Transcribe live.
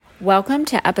Welcome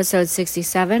to episode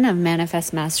 67 of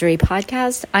Manifest Mastery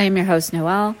Podcast. I am your host,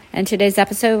 Noelle, and today's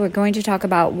episode we're going to talk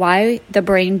about why the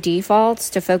brain defaults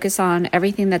to focus on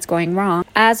everything that's going wrong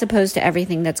as opposed to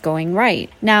everything that's going right.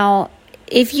 Now,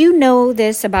 if you know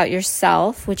this about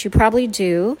yourself, which you probably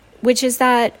do, which is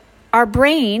that our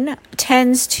brain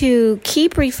tends to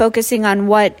keep refocusing on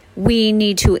what we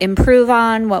need to improve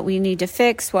on, what we need to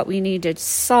fix, what we need to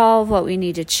solve, what we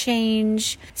need to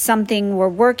change, something we're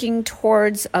working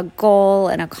towards, a goal,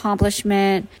 an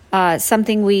accomplishment,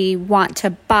 something we want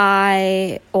to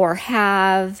buy or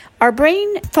have. Our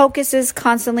brain focuses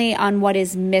constantly on what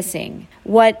is missing,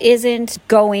 what isn't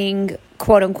going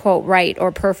quote unquote right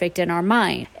or perfect in our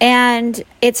mind. And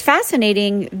it's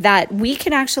fascinating that we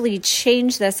can actually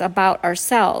change this about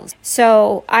ourselves.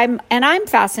 So I'm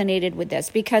fascinated with this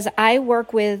because I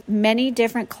work with many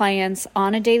different clients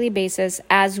on a daily basis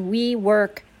as we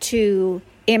work to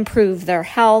improve their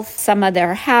health, some of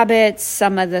their habits,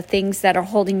 some of the things that are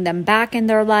holding them back in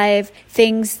their life,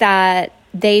 things that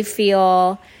they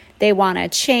feel they want to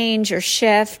change or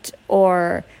shift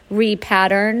or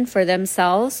repattern for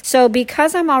themselves. So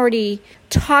because I'm already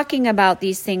talking about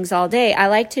these things all day, I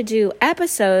like to do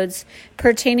episodes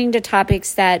pertaining to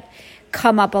topics that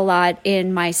come up a lot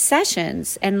in my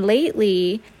sessions. And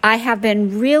lately, I have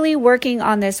been really working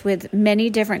on this with many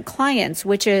different clients,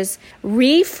 which is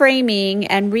reframing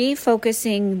and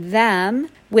refocusing them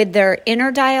with their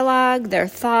inner dialogue, their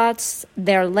thoughts,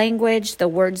 their language, the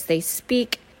words they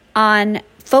speak, on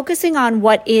focusing on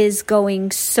what is going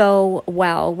so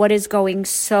well, what is going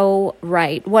so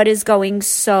right, what is going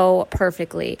so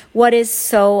perfectly, what is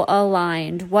so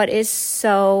aligned, what is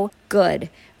so good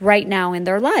right now in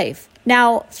their life.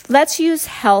 Now, let's use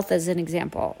health as an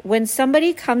example. When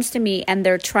somebody comes to me and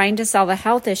they're trying to solve a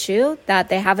health issue that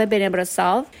they haven't been able to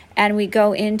solve, and we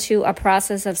go into a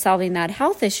process of solving that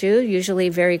health issue, usually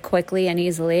very quickly and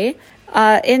easily,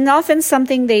 and often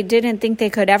something they didn't think they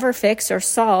could ever fix or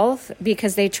solve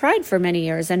because they tried for many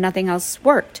years and nothing else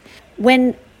worked.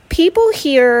 When people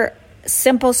hear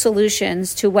simple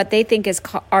solutions to what they think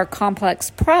are complex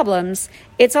problems,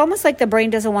 it's almost like the brain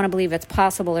doesn't want to believe it's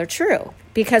possible or true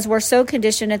because we're so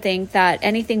conditioned to think that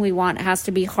anything we want has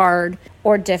to be hard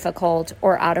or difficult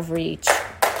or out of reach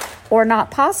or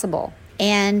not possible.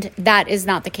 And that is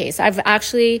not the case. I've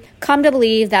actually come to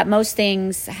believe that most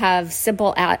things have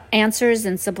simple answers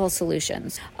and simple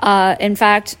solutions. In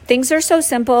fact, things are so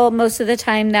simple most of the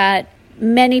time that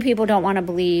many people don't want to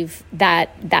believe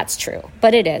that that's true,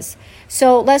 but it is.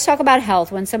 So let's talk about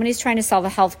health. When somebody's trying to solve a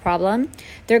health problem,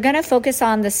 they're going to focus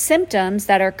on the symptoms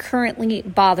that are currently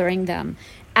bothering them,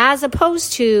 as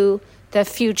opposed to the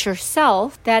future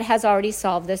self that has already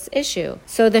solved this issue.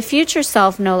 So the future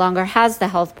self no longer has the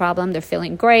health problem. They're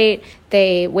feeling great.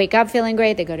 They wake up feeling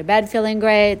great. They go to bed feeling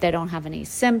great. They don't have any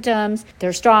symptoms.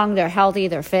 They're strong. They're healthy.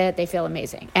 They're fit. They feel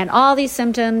amazing. And all these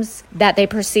symptoms that they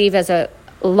perceive as a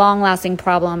long-lasting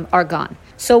problem are gone.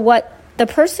 So what the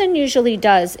person usually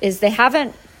does is they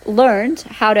haven't learned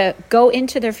how to go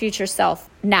into their future self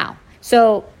now.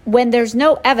 So when there's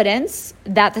no evidence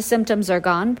that the symptoms are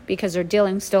gone because they're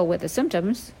dealing still with the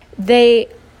symptoms, they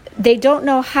don't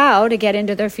know how to get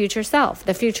into their future self.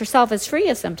 The future self is free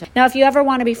of symptoms. Now, if you ever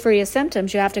want to be free of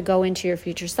symptoms, you have to go into your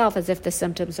future self as if the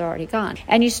symptoms are already gone.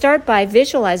 And you start by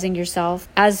visualizing yourself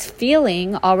as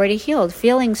feeling already healed,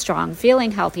 feeling strong,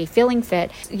 feeling healthy, feeling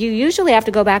fit. You usually have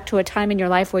to go back to a time in your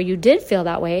life where you did feel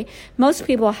that way. Most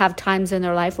people have times in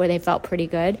their life where they felt pretty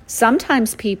good.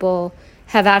 Sometimes people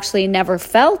have actually never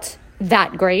felt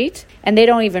that great, and they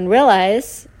don't even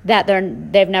realize that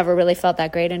they've never really felt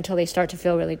that great until they start to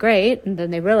feel really great, and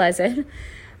then they realize it.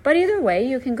 But either way,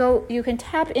 you can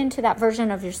tap into that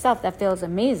version of yourself that feels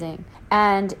amazing.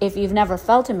 And if you've never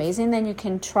felt amazing, then you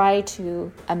can try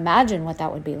to imagine what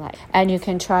that would be like. And you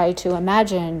can try to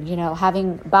imagine,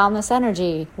 having boundless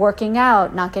energy, working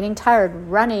out, not getting tired,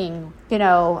 running,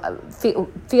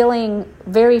 feeling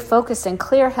very focused and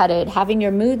clear-headed, having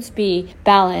your moods be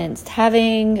balanced,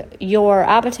 having your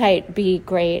appetite be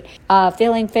great,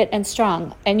 feeling fit and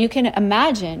strong. And you can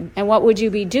imagine, and what would you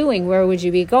be doing? Where would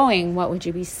you be going? What would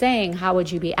you be saying? How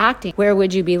would you be acting? Where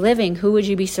would you be living? Who would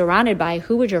you be surrounded by?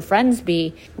 Who would your friends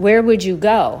be? Where would you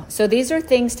go? So these are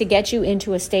things to get you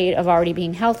into a state of already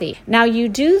being healthy. Now you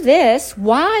do this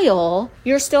while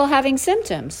you're still having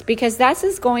symptoms, because that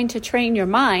is going to train your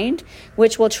mind,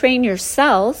 which will train your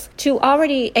cells to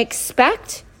already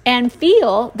expect and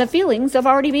feel the feelings of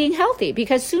already being healthy,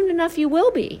 because soon enough you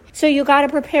will be. So you got to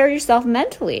prepare yourself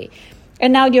mentally.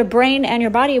 And now your brain and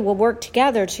your body will work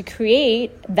together to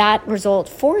create that result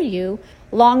for you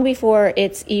long before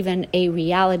it's even a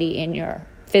reality in your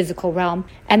physical realm.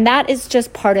 And that is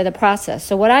just part of the process.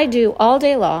 So what I do all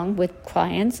day long with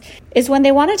clients is when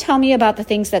they want to tell me about the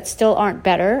things that still aren't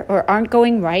better or aren't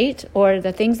going right, or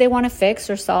the things they want to fix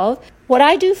or solve, what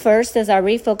I do first is I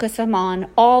refocus them on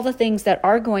all the things that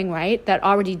are going right, that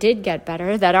already did get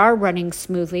better, that are running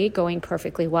smoothly, going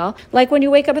perfectly well. Like when you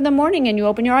wake up in the morning and you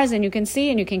open your eyes and you can see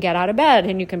and you can get out of bed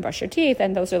and you can brush your teeth.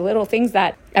 And those are little things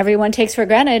that everyone takes for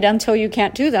granted until you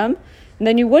can't do them. And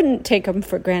then you wouldn't take them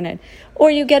for granted. Or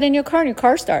you get in your car and your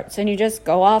car starts and you just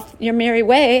go off your merry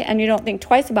way and you don't think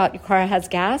twice about your car has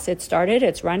gas, it's started,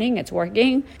 it's running, it's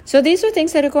working. So these are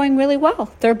things that are going really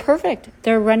well. They're perfect.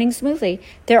 They're running smoothly.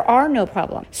 There are no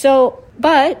problems.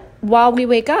 But while we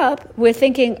wake up, we're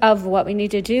thinking of what we need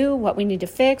to do, what we need to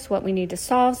fix, what we need to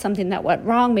solve, something that went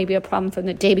wrong, maybe a problem from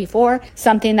the day before,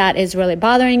 something that is really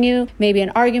bothering you, maybe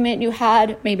an argument you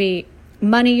had, maybe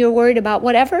money you're worried about,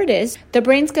 whatever it is, the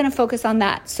brain's going to focus on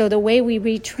that. So the way we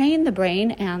retrain the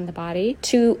brain and the body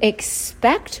to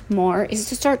expect more is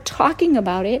to start talking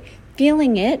about it,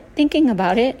 feeling it, thinking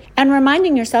about it, and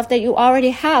reminding yourself that you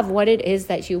already have what it is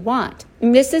that you want.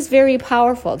 And this is very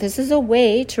powerful. This is a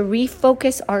way to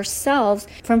refocus ourselves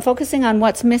from focusing on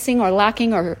what's missing or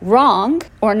lacking or wrong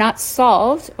or not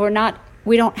solved or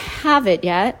we don't have it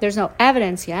yet. There's no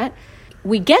evidence yet.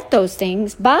 We get those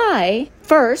things by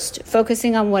first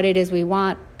focusing on what it is we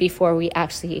want before we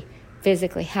actually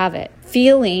physically have it.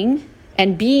 Feeling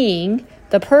and being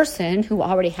the person who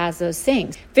already has those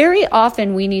things. Very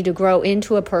often we need to grow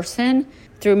into a person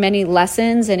through many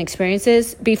lessons and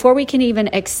experiences before we can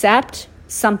even accept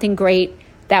something great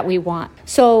that we want.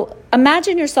 So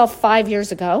imagine yourself 5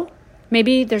 years ago.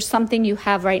 Maybe there's something you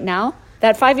have right now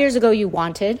that 5 years ago you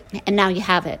wanted and now you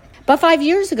have it. But 5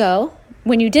 years ago,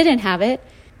 when you didn't have it,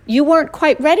 you weren't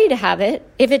quite ready to have it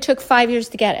if it took 5 years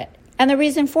to get it. And the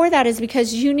reason for that is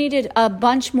because you needed a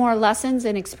bunch more lessons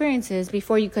and experiences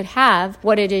before you could have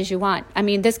what it is you want. I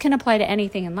mean, this can apply to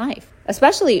anything in life,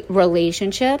 especially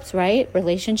relationships, right?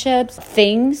 Relationships,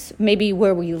 things, maybe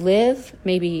where we live,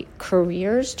 maybe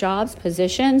careers, jobs,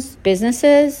 positions,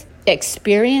 businesses,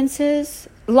 experiences.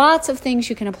 Lots of things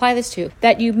you can apply this to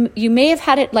that you may have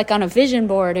had it like on a vision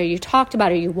board, or you talked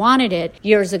about it, or you wanted it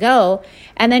years ago.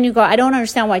 And then you go, I don't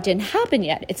understand why it didn't happen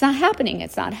yet. It's not happening.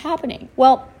 It's not happening.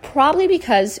 Well, probably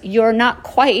because you're not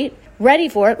quite ready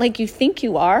for it like you think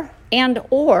you are,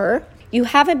 or you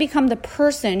haven't become the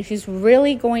person who's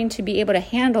really going to be able to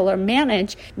handle or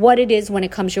manage what it is when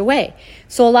it comes your way.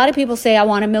 So a lot of people say, I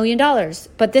want $1 million,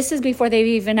 but this is before they've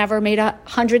even ever made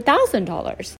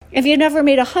 $100,000. If you've never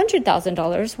made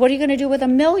 $100,000, what are you going to do with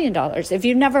 $1 million? If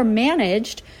you've never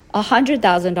managed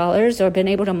 $100,000 or been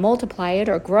able to multiply it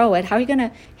or grow it, how are you going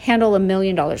to handle $1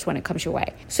 million when it comes your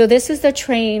way? So this is the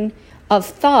train of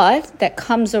thought that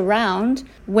comes around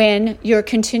when you're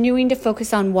continuing to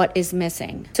focus on what is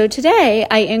missing. So today,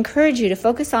 I encourage you to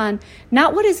focus on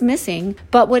not what is missing,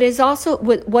 but what is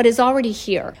already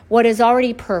here, what is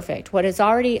already perfect, what is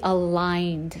already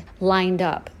lined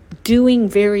up, doing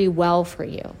very well for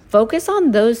you. Focus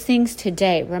on those things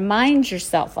today. Remind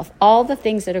yourself of all the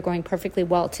things that are going perfectly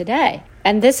well today.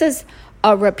 And this is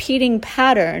a repeating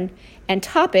pattern and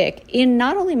topic in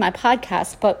not only my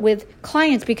podcast, but with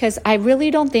clients, because I really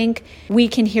don't think we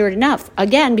can hear it enough.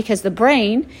 Again, because the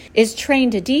brain is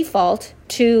trained to default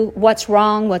to what's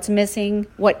wrong, what's missing,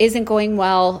 what isn't going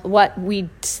well, what we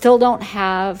still don't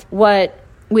have, what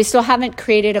we still haven't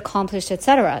created, accomplished,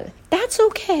 etc. That's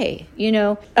okay.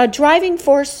 A driving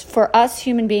force for us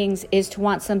human beings is to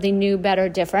want something new, better,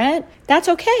 different. That's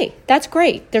okay. That's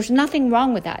great. There's nothing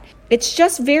wrong with that. It's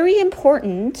just very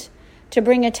important to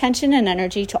bring attention and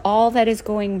energy to all that is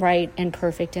going right and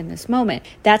perfect in this moment.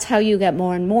 That's how you get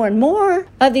more and more and more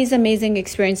of these amazing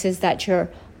experiences that you're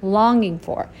longing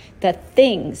for. The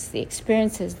things, the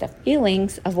experiences, the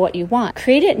feelings of what you want.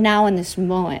 Create it now in this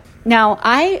moment. Now,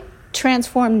 I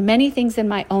transformed many things in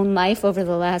my own life over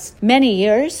the last many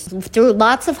years through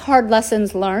lots of hard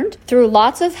lessons learned, through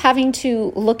lots of having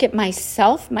to look at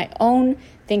myself, my own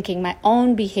thinking, my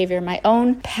own behavior, my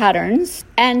own patterns.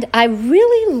 And I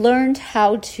really learned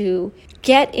how to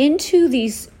get into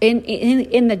these,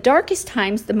 in the darkest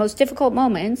times, the most difficult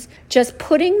moments, just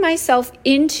putting myself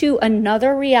into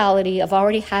another reality of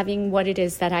already having what it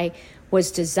is that I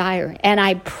was desiring. And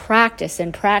I practice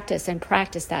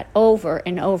that over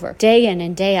and over, day in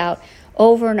and day out,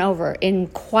 over and over in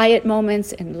quiet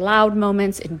moments, in loud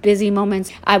moments, in busy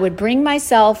moments. I would bring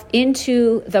myself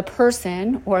into the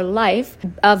person or life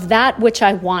of that which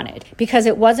I wanted because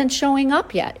it wasn't showing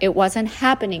up yet. It wasn't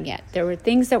happening yet. There were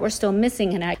things that were still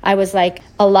missing. And I was like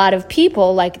a lot of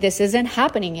people, like, this isn't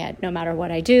happening yet. No matter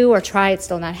what I do or try, it's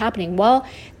still not happening. Well,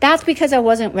 that's because I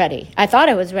wasn't ready. I thought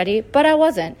I was ready, but I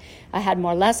wasn't. I had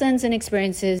more lessons and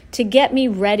experiences to get me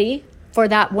ready for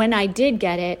that. When I did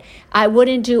get it, I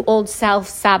wouldn't do old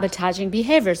self-sabotaging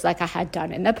behaviors like I had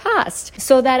done in the past,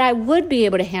 so that I would be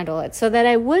able to handle it, so that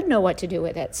I would know what to do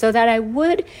with it, so that I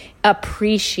would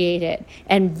appreciate it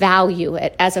and value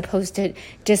it, as opposed to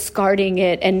discarding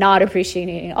it and not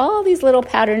appreciating it. All these little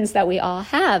patterns that we all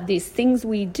have, these things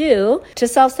we do to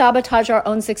self-sabotage our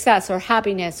own success or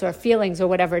happiness or feelings or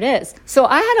whatever it is. So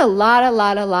I had a lot,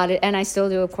 and I still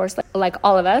do, of course, like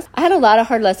all of us, I had a lot of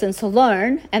hard lessons to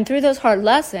learn. And through those hard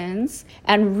lessons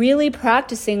and really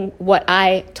practicing what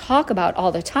I talk about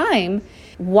all the time,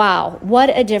 wow,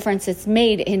 what a difference it's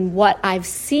made in what I've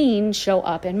seen show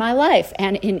up in my life,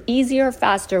 and in easier,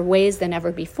 faster ways than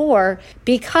ever before,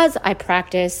 because I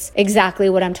practice exactly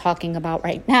what I'm talking about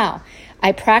right now.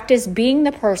 I practice being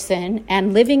the person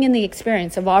and living in the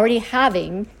experience of already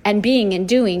having and being and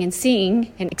doing and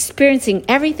seeing and experiencing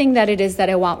everything that it is that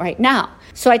I want right now.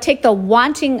 So I take the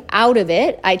wanting out of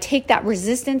it. I take that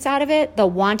resistance out of it, the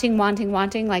wanting,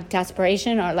 like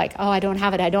desperation, or like, oh, I don't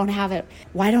have it.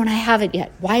 Why don't I have it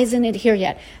yet? Why isn't it here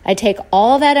yet? I take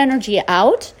all that energy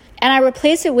out and I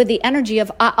replace it with the energy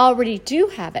of, I already do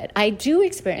have it. I do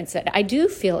experience it. I do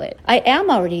feel it. I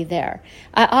am already there.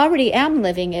 I already am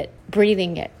living it,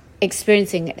 breathing it,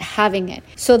 experiencing it, having it.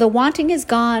 So the wanting is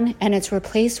gone and it's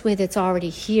replaced with it's already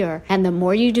here. And the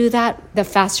more you do that, the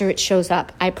faster it shows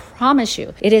up. I promise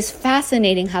you, it is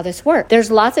fascinating how this works. There's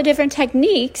lots of different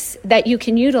techniques that you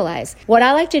can utilize. What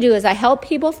I like to do is I help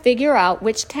people figure out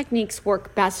which techniques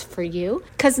work best for you,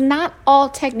 because not all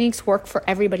techniques work for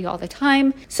everybody all the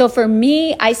time. So for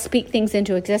me, I speak things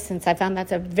into existence. I found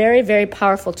that's a very, very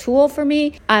powerful tool for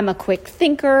me. I'm a quick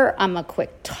thinker. I'm a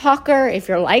quick talker, if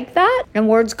you're like that. And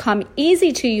words come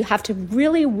easy to you. You have to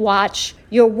really watch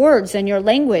your words and your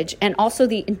language and also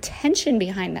the intention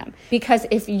behind them. Because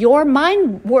if your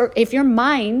mind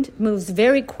moves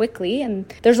very quickly,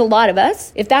 and there's a lot of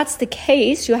us, if that's the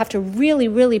case, you have to really,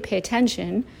 really pay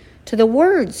attention to the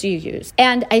words you use.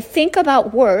 And I think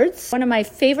about words. One of my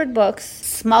favorite books,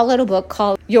 small little book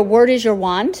called Your Word is Your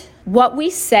Wand. What we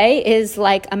say is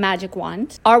like a magic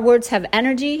wand. Our words have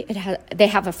energy. They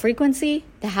have a frequency.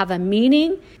 They have a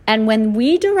meaning. And when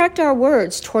we direct our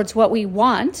words towards what we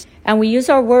want, and we use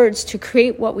our words to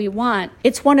create what we want,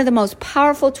 it's one of the most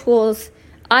powerful tools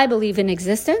I believe in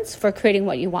existence for creating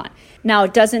what you want. Now,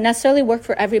 it doesn't necessarily work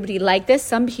for everybody like this.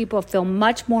 Some people feel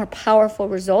much more powerful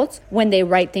results when they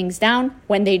write things down,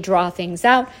 when they draw things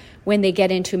out, when they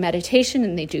get into meditation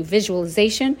and they do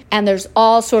visualization. And there's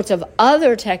all sorts of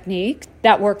other techniques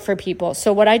that work for people.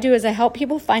 So what I do is I help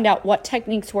people find out what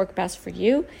techniques work best for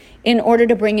you in order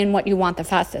to bring in what you want the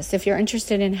fastest. If you're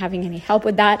interested in having any help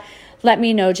with that, let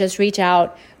me know. Just reach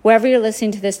out. Wherever you're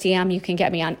listening to this DM, you can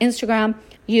get me on Instagram.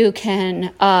 You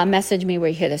can message me where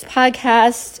you hear this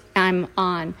podcast. I'm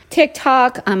on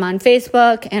TikTok. I'm on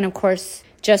Facebook. And of course,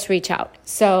 just reach out.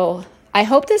 So I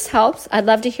hope this helps. I'd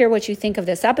love to hear what you think of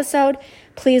this episode.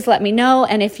 Please let me know.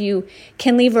 And if you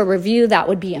can leave a review, that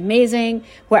would be amazing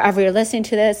wherever you're listening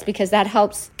to this, because that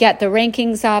helps get the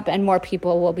rankings up and more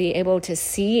people will be able to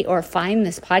see or find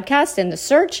this podcast in the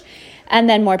search. And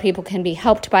then more people can be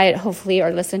helped by it, hopefully,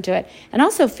 or listen to it. And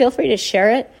also feel free to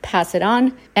share it, pass it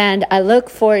on. And I look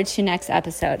forward to next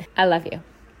episode. I love you.